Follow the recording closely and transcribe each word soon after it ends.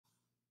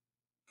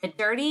the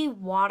Dirty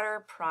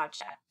Water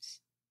Project.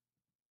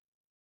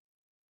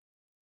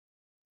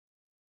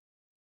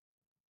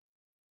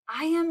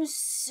 I am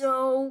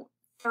so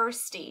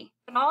thirsty,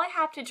 but all I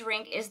have to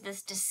drink is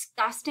this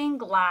disgusting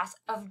glass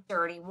of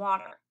dirty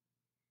water.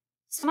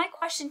 So my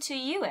question to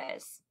you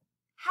is,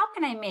 how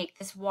can I make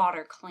this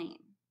water clean?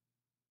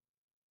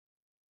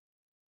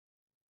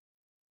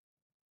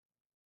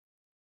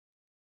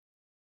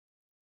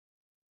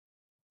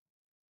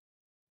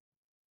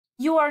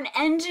 You are an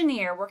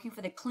engineer working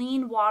for the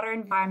Clean Water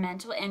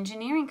Environmental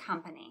Engineering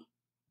Company,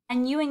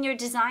 and you and your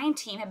design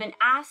team have been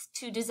asked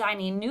to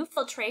design a new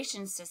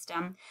filtration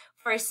system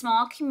for a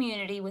small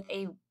community with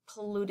a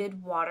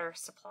polluted water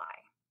supply.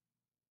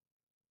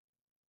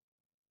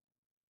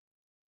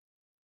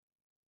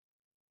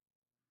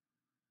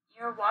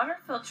 Your water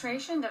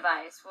filtration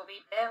device will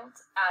be built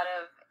out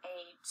of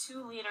a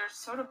 2-liter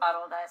soda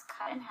bottle that is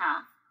cut in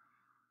half,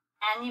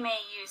 and you may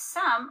use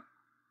some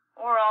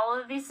or all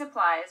of these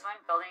supplies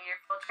when building your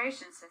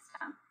filtration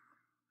system.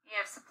 You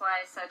have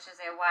supplies such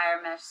as a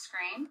wire mesh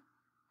screen,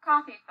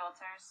 coffee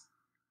filters,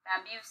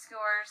 bamboo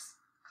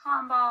skewers,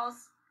 cotton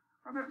balls,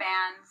 rubber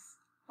bands,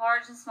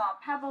 large and small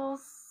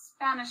pebbles,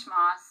 Spanish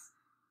moss,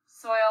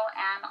 soil,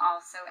 and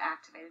also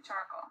activated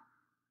charcoal.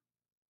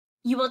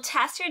 You will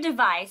test your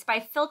device by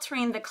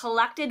filtering the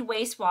collected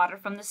wastewater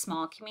from the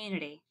small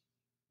community.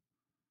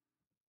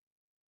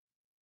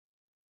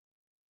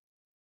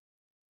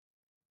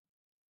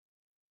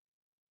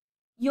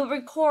 You'll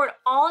record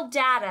all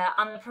data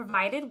on the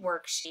provided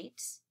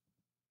worksheet,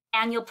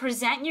 and you'll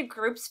present your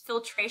group's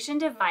filtration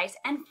device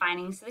and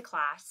findings to the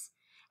class.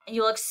 And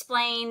you'll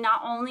explain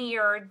not only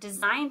your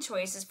design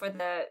choices for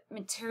the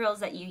materials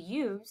that you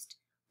used,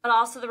 but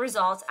also the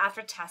results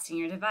after testing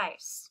your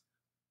device.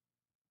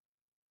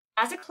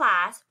 As a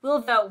class, we'll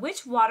vote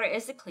which water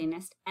is the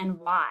cleanest and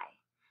why.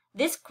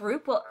 This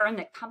group will earn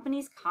the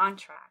company's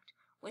contract,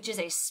 which is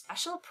a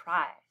special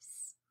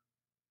prize.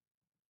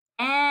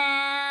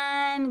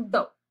 And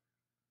go.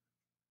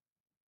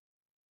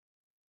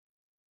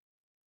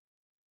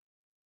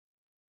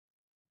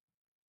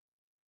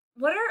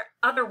 What are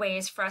other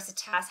ways for us to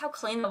test how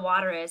clean the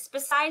water is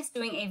besides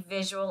doing a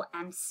visual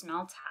and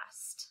smell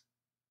test?